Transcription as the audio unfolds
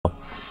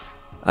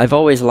I've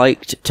always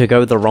liked to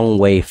go the wrong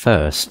way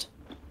first.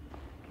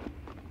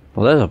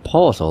 Well, there's a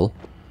portal.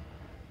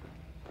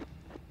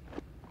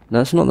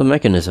 That's not the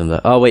mechanism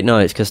that... Oh wait, no,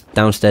 it's because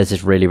downstairs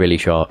is really, really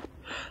short.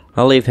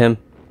 I'll leave him.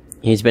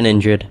 He's been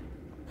injured,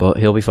 but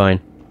he'll be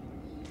fine.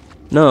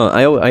 No,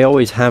 I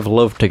always have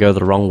loved to go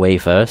the wrong way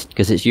first,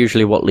 because it's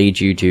usually what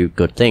leads you to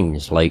good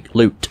things, like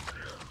loot.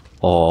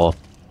 Or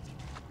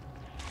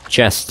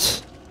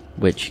chests,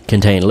 which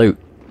contain loot.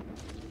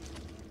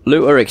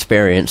 Loot or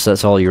experience,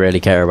 that's all you really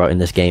care about in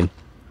this game.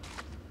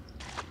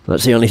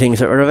 That's the only things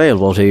that are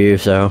available to you,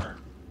 so...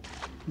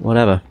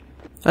 whatever.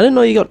 I didn't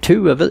know you got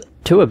two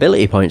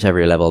ability points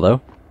every level,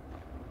 though.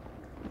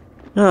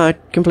 No,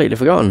 I'd completely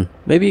forgotten.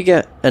 Maybe you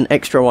get an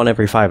extra one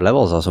every 5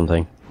 levels or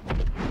something.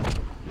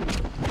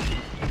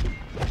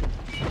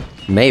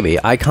 Maybe.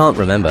 I can't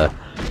remember.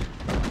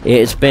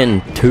 It's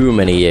been too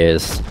many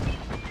years.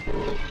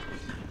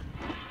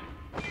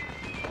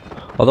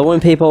 Although when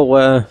people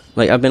were...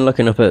 like, I've been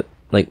looking up at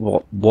like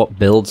what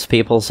builds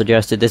people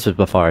suggested. This was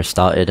before I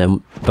started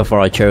and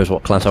before I chose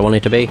what class I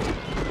wanted to be.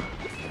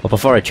 Or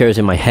before I chose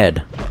in my head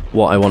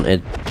what I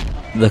wanted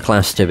the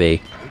class to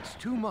be. It's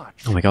too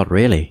much. Oh my god,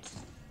 really?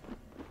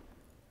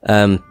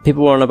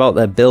 People were on about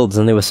their builds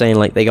and they were saying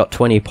like they got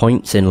 20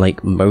 points in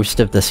like most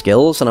of the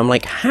skills, and I'm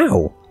like,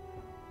 how?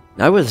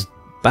 I was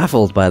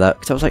baffled by that,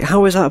 because I was like,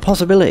 how is that a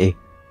possibility?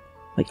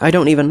 Like, I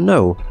don't even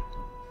know.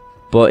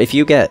 But if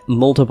you get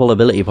multiple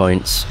ability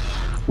points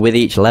with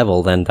each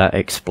level, then that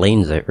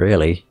explains it,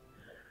 really.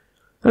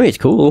 I mean, it's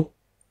cool.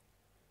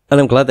 And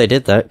I'm glad they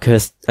did that,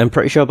 because I'm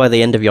pretty sure by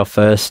the end of your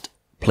first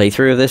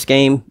playthrough of this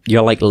game,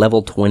 you're like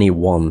level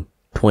 21,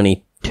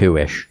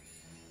 22-ish.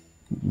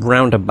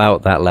 Round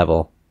about that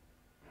level.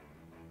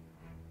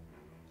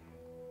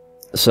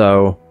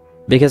 So,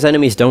 because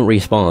enemies don't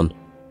respawn.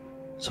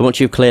 So once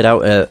you've cleared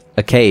out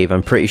a cave,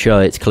 I'm pretty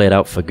sure it's cleared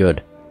out for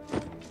good.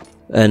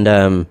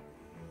 And,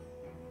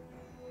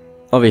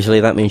 obviously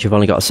that means you've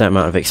only got a certain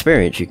amount of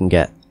experience you can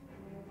get.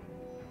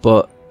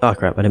 But, oh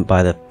crap, I didn't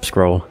buy the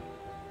scroll.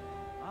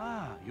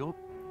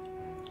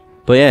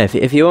 But yeah,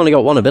 if you only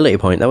got 1 ability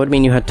point, that would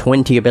mean you had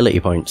 20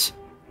 ability points.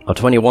 Or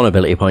 21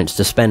 ability points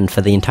to spend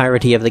for the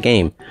entirety of the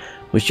game.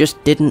 Which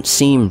just didn't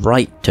seem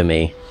right to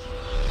me.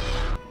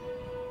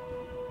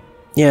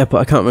 Yeah, but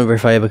I can't remember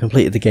if I ever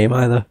completed the game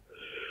either.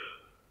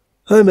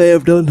 I may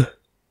have done.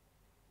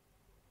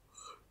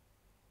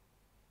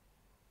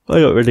 I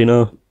don't really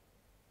know.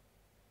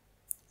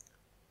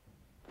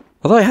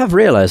 Although I have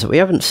realised that we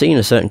haven't seen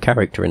a certain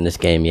character in this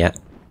game yet.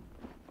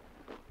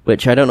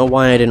 Which I don't know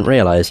why I didn't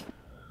realise.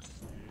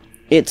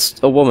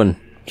 It's a woman.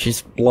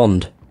 She's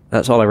blonde.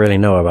 That's all I really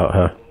know about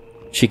her.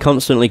 She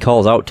constantly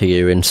calls out to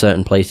you in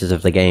certain places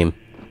of the game.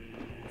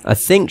 I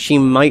think she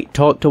might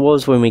talk to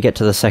us when we get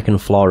to the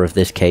 2nd floor of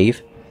this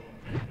cave.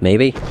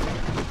 Maybe?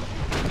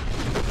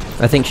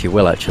 I think she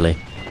will, actually.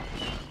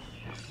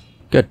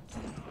 Good.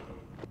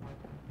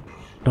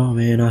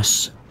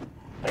 Dominus.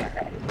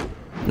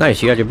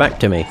 Nice, you had your back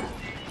to me.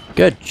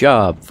 Good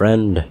job,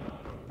 friend.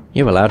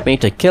 You allowed me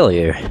to kill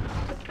you.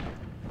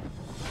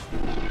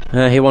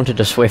 He wanted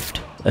a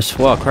swift.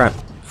 Oh crap.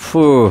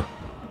 Phew.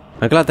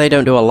 I'm glad they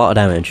don't do a lot of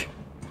damage.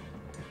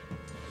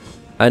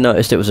 I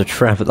noticed it was a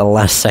trap at the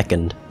last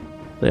second.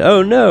 Like,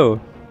 oh no!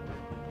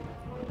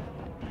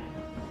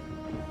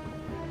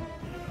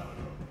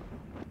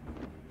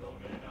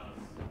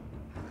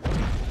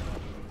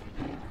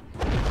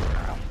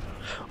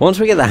 Once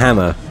we get the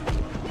hammer,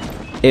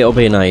 it'll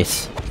be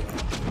nice.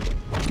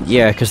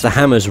 Yeah, because the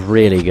hammer's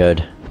really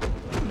good.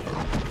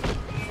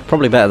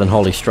 Probably better than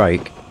Holy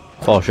Strike,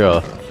 for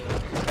sure.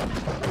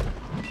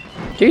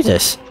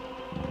 Jesus!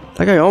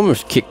 That guy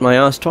almost kicked my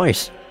ass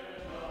twice.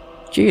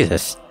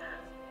 Jesus.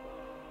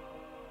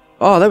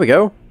 Oh, there we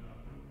go.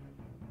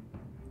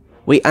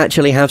 We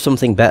actually have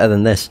something better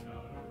than this.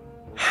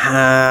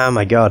 Ah,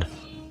 my god.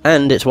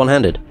 And it's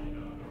one-handed.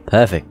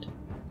 Perfect.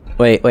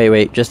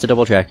 Wait, just to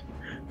double check.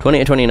 20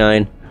 to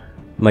 29.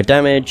 My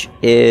damage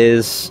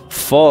is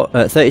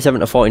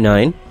 37 to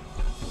 49.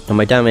 And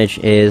my damage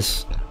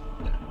is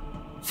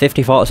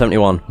 54 to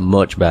 71.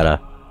 Much better.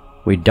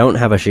 We don't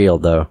have a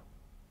shield, though.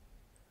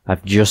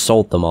 I've just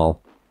sold them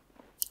all.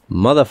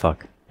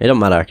 Motherfuck. It don't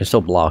matter, I can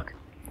still block.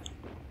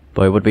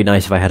 But it would be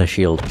nice if I had a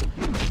shield.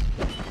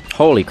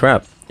 Holy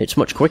crap. It's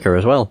much quicker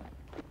as well.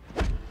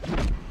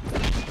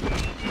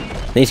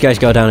 These guys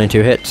go down in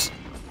 2 hits.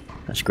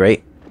 That's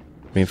great.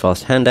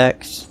 Reinforced hand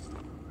axe.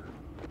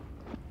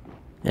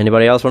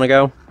 Anybody else want to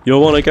go? You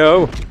want to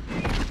go?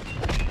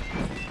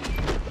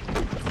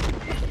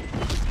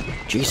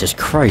 Jesus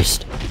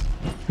Christ.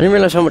 I didn't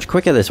realize how much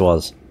quicker this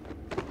was.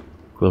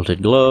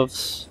 Quilted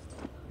gloves.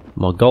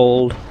 More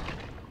gold.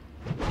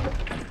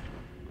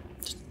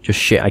 Just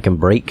shit I can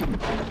break.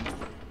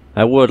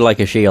 I would like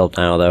a shield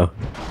now, though.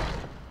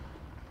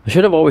 I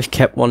should have always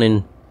kept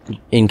one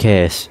in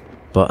case,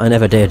 but I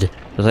never did.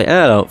 I was like,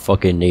 I don't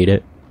fucking need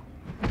it.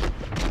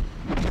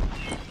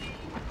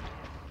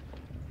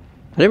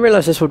 I didn't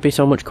realise this would be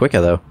so much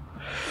quicker, though.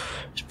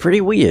 It's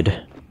pretty weird.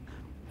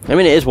 I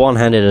mean, it is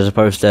one-handed as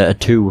opposed to a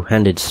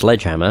two-handed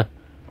sledgehammer.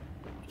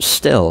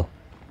 Still.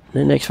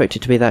 Didn't expect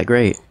it to be that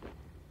great.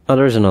 Oh,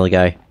 there is another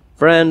guy.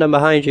 Friend, I'm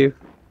behind you.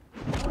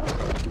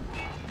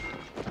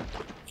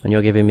 And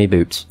you're giving me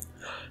boots.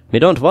 Me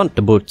don't want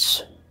the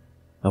boots.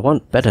 I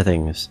want better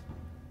things.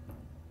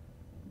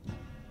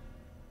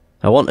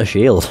 I want a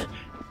shield.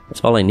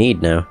 That's all I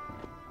need now.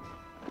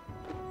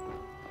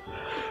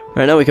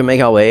 Right, now we can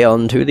make our way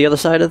on to the other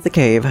side of the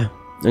cave. I'm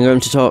going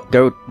to talk.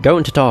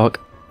 Going to talk.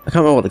 I can't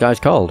remember what the guy's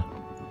called.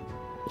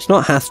 It's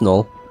not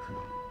Hathnall.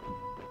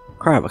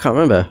 Crap, I can't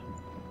remember.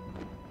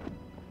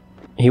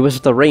 He was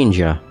the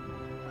ranger.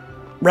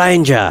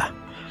 Ranger!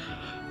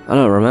 I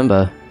don't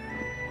remember.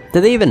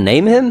 Did they even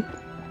name him?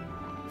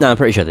 No, I'm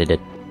pretty sure they did.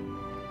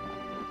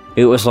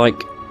 It was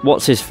like,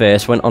 what's his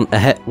face went on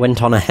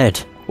ahead.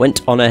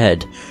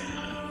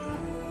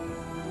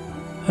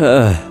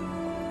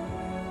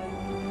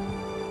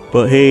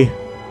 But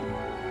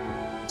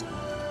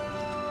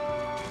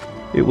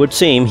it would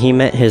seem he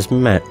met his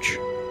match,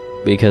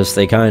 because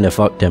they kind of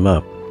fucked him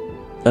up.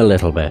 A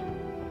little bit.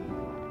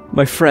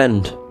 My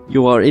friend,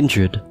 you are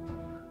injured.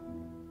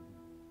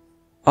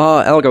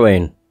 Ah,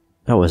 Elgawain.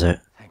 That was it.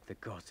 Thank the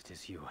gods it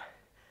is you.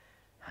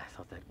 I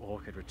thought that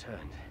orc had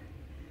returned.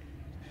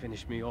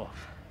 Finished me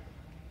off.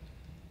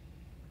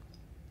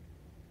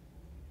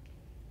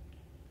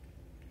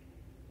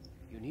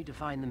 You need to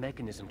find the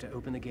mechanism to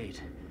open the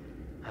gate.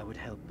 I would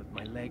help, but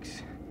my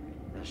legs,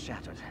 they're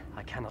shattered.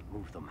 I cannot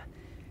move them.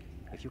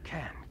 If you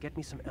can, get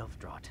me some elf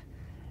draught.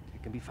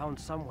 It can be found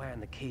somewhere in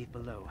the cave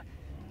below.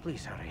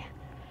 Please hurry.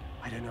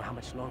 I don't know how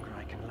much longer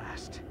I can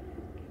last.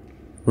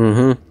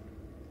 Mm-hmm.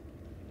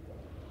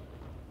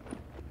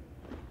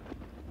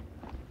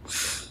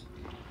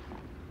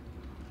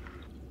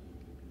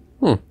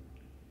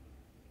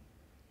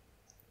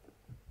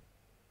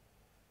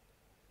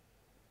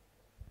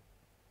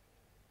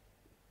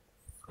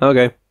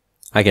 Okay.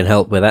 I can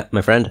help with that,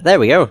 my friend. There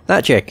we go.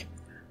 That chick.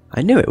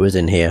 I knew it was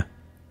in here.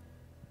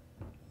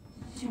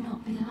 Do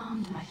not be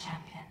alarmed, my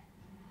champion.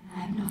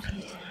 I am not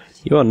here to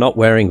hurt you. You are not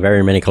wearing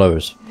very many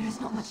clothes. There is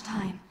not much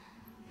time.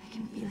 I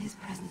can feel his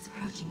presence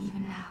approaching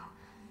even now.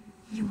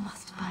 You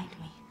must find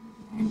me,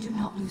 and do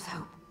not lose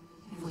hope.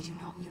 If we do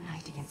not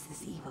unite against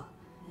this evil,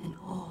 then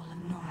all of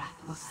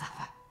Norrath will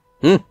suffer.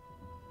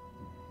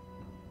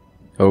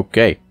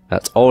 Okay,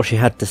 that's all she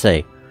had to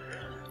say.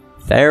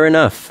 Fair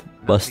enough,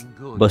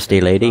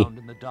 busty lady.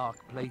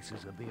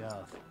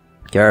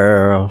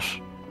 Girls.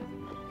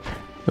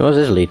 What does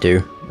this lead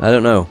to? I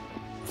don't know.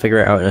 Figure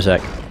it out in a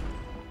sec.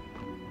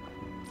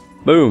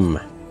 Boom.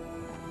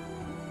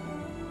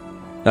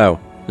 Oh,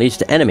 leads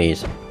to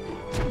enemies.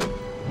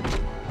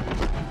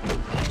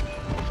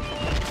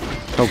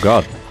 Oh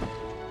god.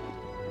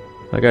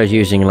 That guy's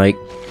using, like,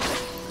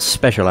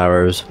 special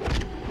arrows.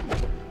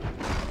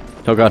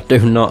 Oh god, do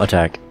not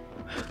attack.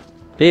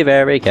 Be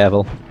very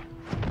careful.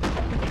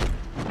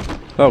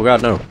 Oh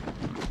god, no.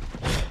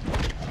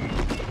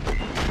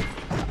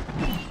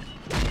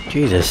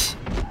 Jesus.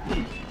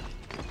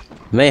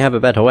 May have a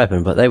better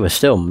weapon, but they were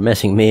still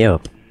messing me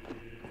up.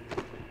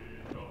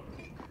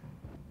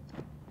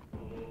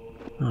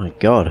 Oh my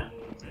god.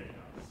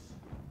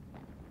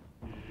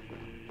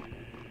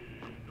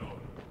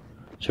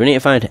 So we need to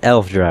find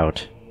Elf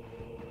Drought.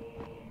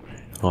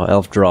 Or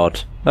Elf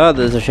Drought. Oh,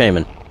 there's a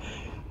shaman.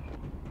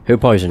 Who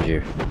poisoned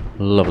you?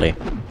 Lovely.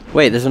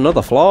 Wait, there's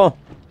another floor?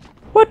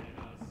 What?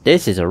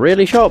 This is a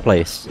really short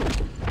place.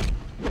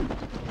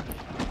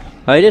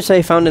 I did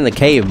say found in the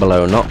cave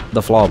below, not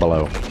the floor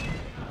below.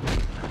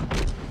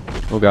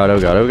 Oh god, oh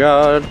god, oh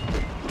god.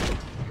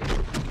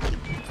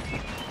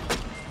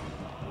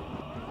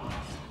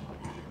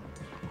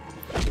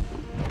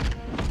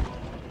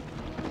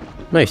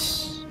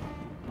 Nice.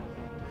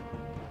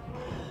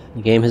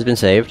 The game has been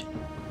saved.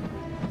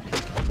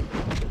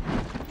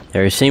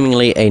 There is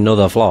seemingly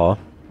another floor,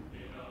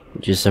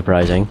 which is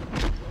surprising.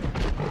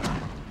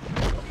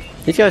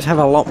 These guys have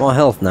a lot more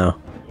health now.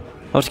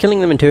 I was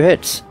killing them in 2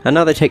 hits, and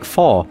now they take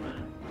 4.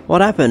 What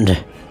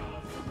happened?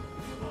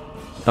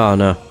 Oh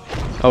no.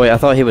 Oh wait, I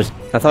thought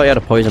he had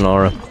a poison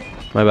aura.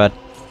 My bad.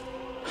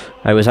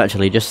 I was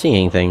actually just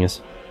seeing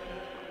things.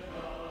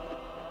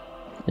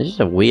 It's just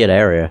a weird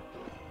area.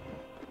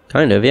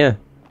 Kind of, yeah.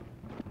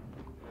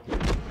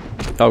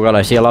 Oh god,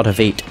 I see a lot of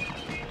feet.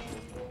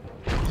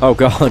 Oh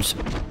god.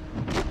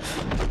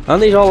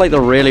 Aren't these all like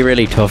the really,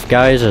 really tough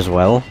guys as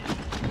well?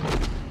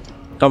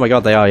 Oh my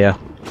god, they are, yeah.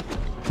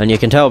 And you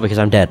can tell because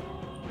I'm dead.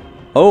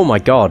 Oh my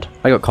god,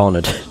 I got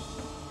cornered.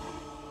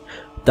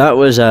 That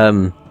was,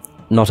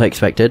 not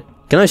expected.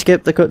 Can I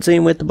skip the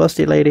cutscene with the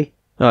busty lady?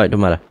 Oh, it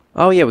doesn't matter.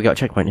 Oh yeah, we got a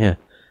checkpoint here.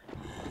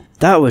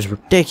 That was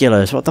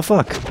ridiculous, what the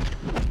fuck?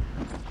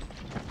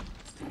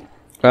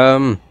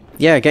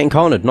 Yeah, getting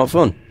cornered, not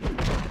fun.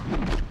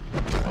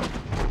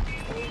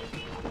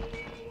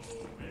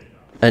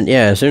 And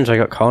yeah, as soon as I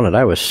got cornered,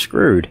 I was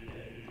screwed.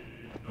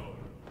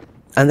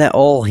 And they're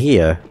all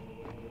here.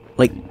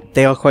 Like,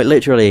 they are quite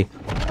literally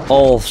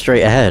all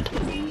straight ahead.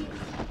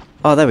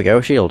 Oh, there we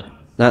go, shield.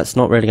 That's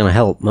not really gonna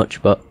help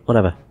much, but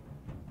whatever.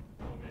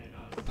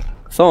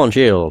 Thorn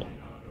shield.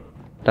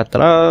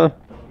 Da-da-da.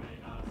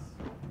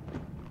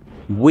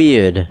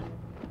 Weird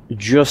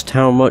just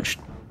how much,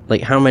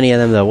 like how many of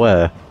them there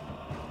were.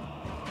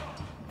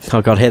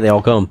 Oh god, here they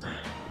all come.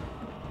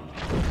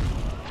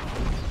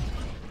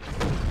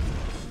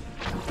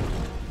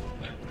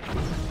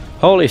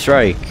 Holy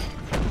strike.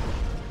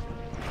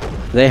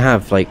 They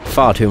have like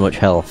far too much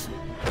health.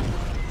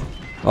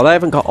 Well, I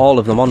haven't got all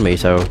of them on me,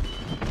 so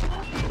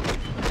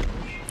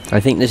I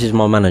think this is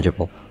more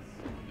manageable.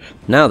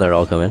 Now they're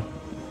all coming.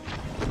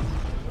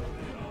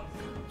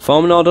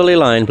 Form an orderly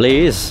line,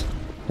 please,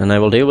 and I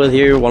will deal with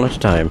you one at a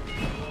time.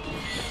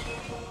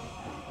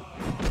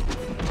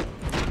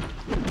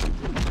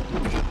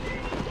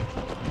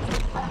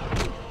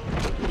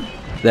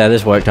 There,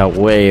 this worked out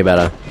way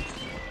better.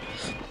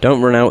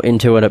 Don't run out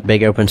into a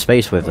big open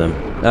space with them.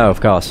 Oh,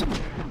 of course.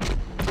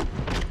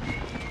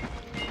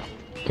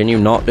 Can you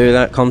not do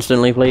that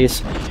constantly,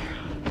 please?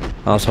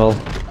 Asshole.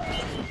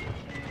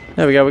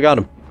 There we go, we got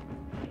him.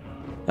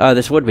 Oh,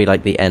 this would be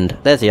like the end.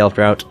 There's the elf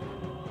drought.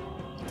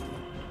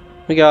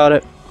 We got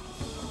it.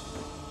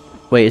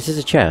 Wait, is this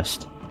a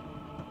chest?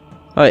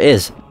 Oh, it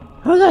is.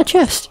 How is that a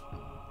chest?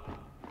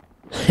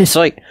 It's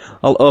like,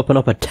 I'll open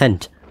up a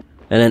tent,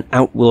 and then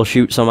out will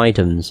shoot some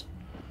items.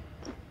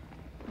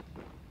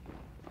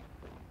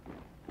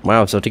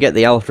 Wow, so to get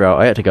the elf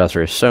drought, I had to go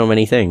through so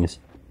many things.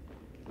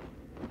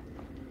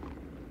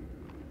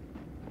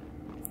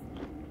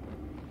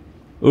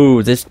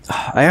 Ooh, this...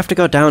 I have to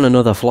go down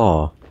another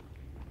floor.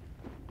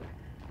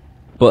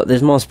 But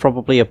there's most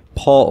probably a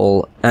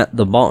portal at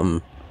the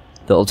bottom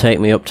that'll take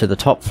me up to the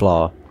top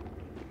floor.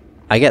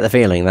 I get the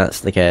feeling that's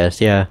the case,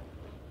 yeah.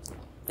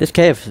 This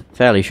cave's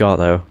fairly short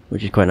though,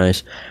 which is quite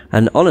nice.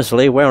 And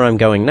honestly, where I'm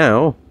going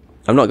now,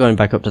 I'm not going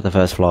back up to the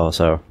first floor,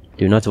 so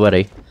do not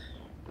worry.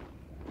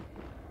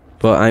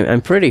 But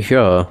I'm pretty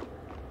sure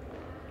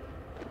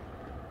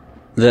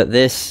that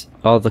this,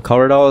 or the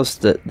corridors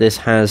that this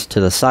has to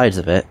the sides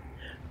of it,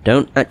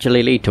 don't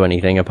actually lead to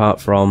anything apart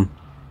from,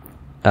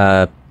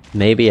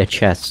 maybe a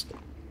chest.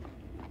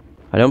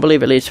 I don't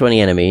believe it leads to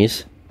any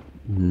enemies.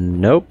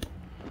 Nope.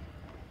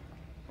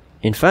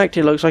 In fact,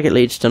 it looks like it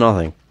leads to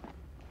nothing.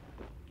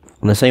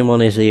 And the same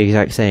one is the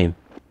exact same.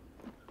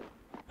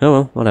 Oh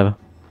well, whatever.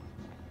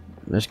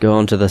 Let's go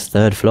on to the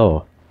third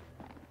floor.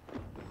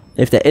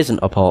 If there isn't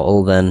a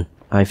portal, then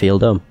I feel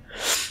dumb.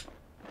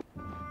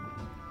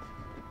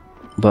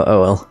 But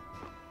oh well.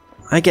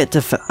 I get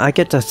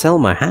to sell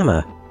my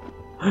hammer.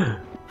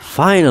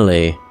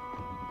 Finally!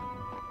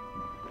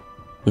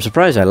 I'm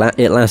surprised it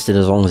lasted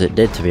as long as it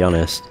did, to be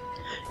honest.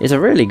 It's a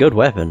really good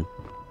weapon.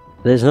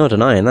 There's no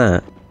denying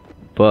that.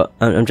 But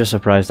I'm just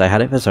surprised I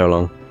had it for so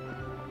long.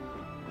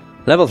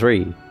 Level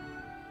 3.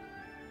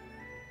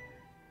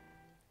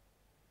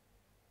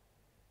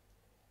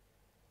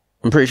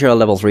 I'm pretty sure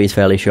level 3 is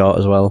fairly short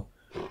as well.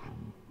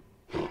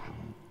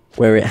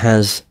 Where it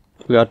has...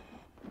 Oh god.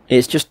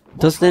 It's just...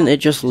 Doesn't it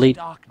just lead...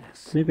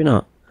 Maybe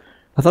not.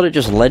 I thought it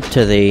just led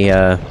to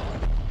the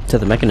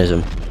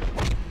mechanism.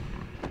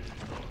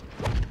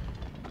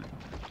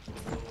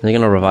 Are they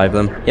gonna revive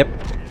them? Yep.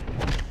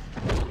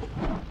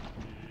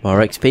 More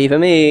XP for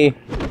me!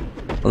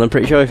 Well, I'm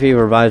pretty sure if he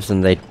revives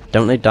them,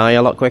 don't they die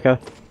a lot quicker?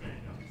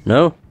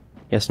 No?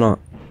 Guess not.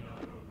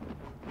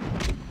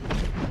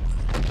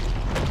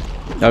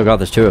 Oh god,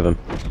 there's two of them.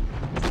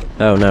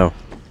 Oh no.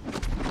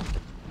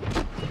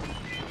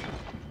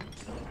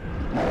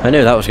 I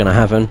knew that was gonna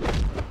happen.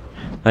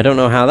 I don't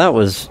know how that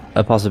was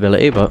a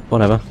possibility, but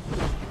whatever.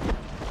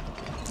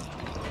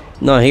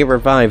 No, he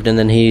revived and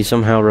then he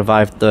somehow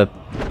revived the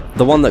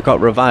one that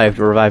got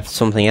revived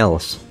something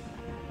else.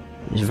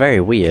 It's very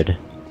weird.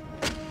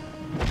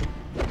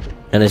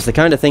 And it's the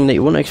kind of thing that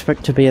you wouldn't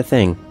expect to be a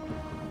thing.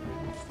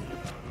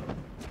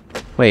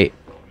 Wait.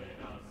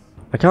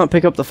 I can't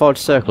pick up the forged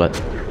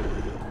circlet.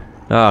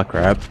 Oh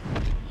crap.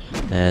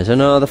 There's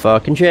another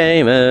fucking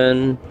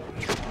shaman.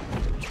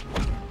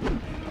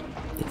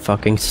 They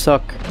fucking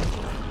suck.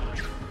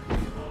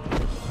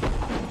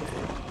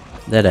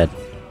 They're dead.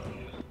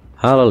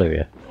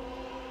 Hallelujah.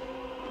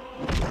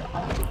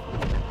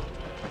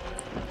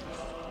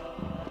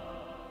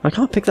 I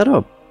can't pick that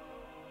up.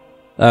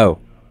 Oh.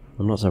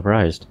 I'm not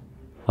surprised.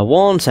 A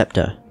worn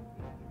scepter.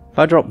 If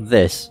I drop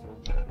this...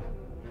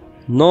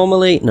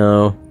 Normally...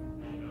 No.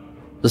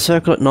 The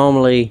circlet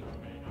normally...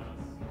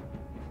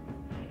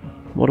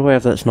 What do I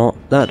have that's not...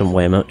 That doesn't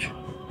weigh much.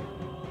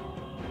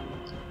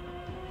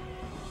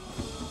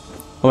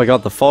 Oh my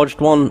god, the forged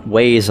one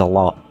weighs a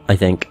lot, I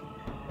think.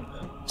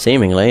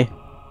 Seemingly.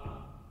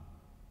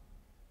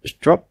 Just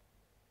drop...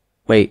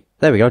 Wait,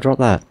 there we go, drop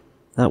that.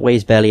 That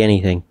weighs barely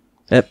anything.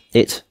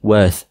 It's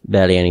worth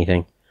barely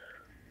anything.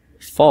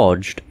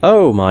 Forged?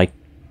 Oh my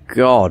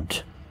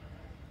god.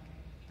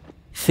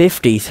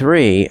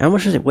 53? How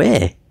much does it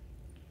weigh?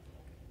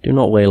 Do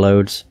not weigh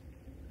loads.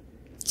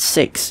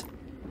 6.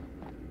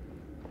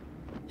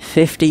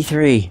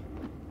 53.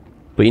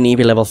 But you need to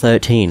be level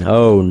 13.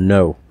 Oh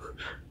no.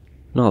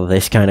 Not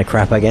this kind of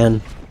crap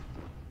again.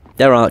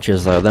 They're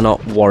archers though, they're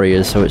not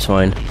warriors, so it's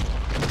fine.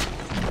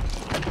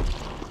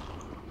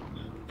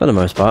 For the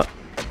most part.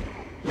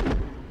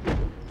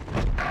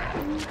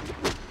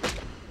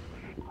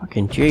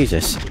 Fucking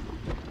Jesus.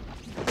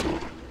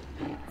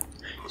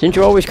 Didn't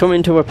you always come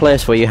into a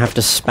place where you have to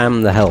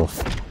spam the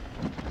health?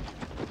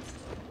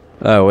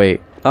 Oh,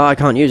 wait. Oh, I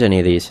can't use any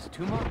of these.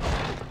 Too much.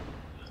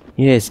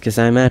 Yes, because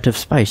I'm out of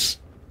space.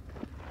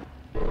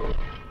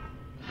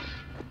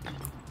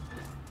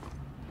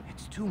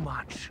 It's too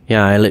much.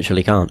 Yeah, I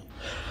literally can't.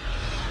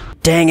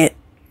 Dang it!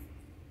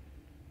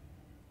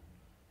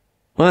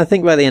 Well, I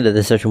think by the end of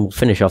this session we'll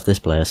finish off this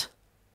place.